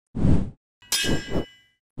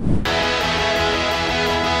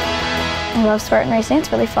I love Spartan racing,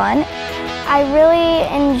 it's really fun. I really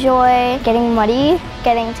enjoy getting muddy,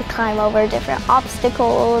 getting to climb over different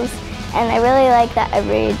obstacles, and I really like that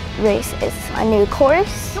every race is a new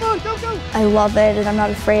course. Come on, go, go! I love it, and I'm not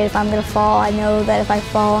afraid if I'm gonna fall. I know that if I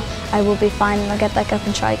fall, I will be fine and I'll get back up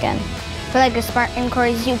and try again. For like a Spartan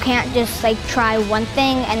course, you can't just like try one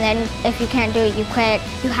thing and then if you can't do it, you quit.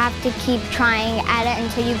 You have to keep trying at it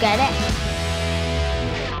until you get it.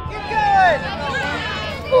 Keep going!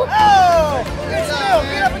 Oh! Good still!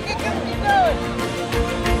 Get up and keep going!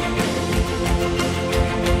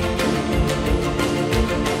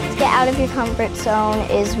 To get out of your comfort zone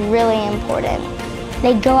is really important.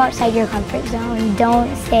 Like go outside your comfort zone,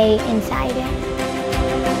 don't stay inside it.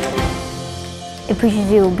 It pushes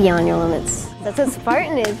you beyond your limits. That's what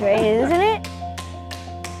Spartan is, right? Isn't it?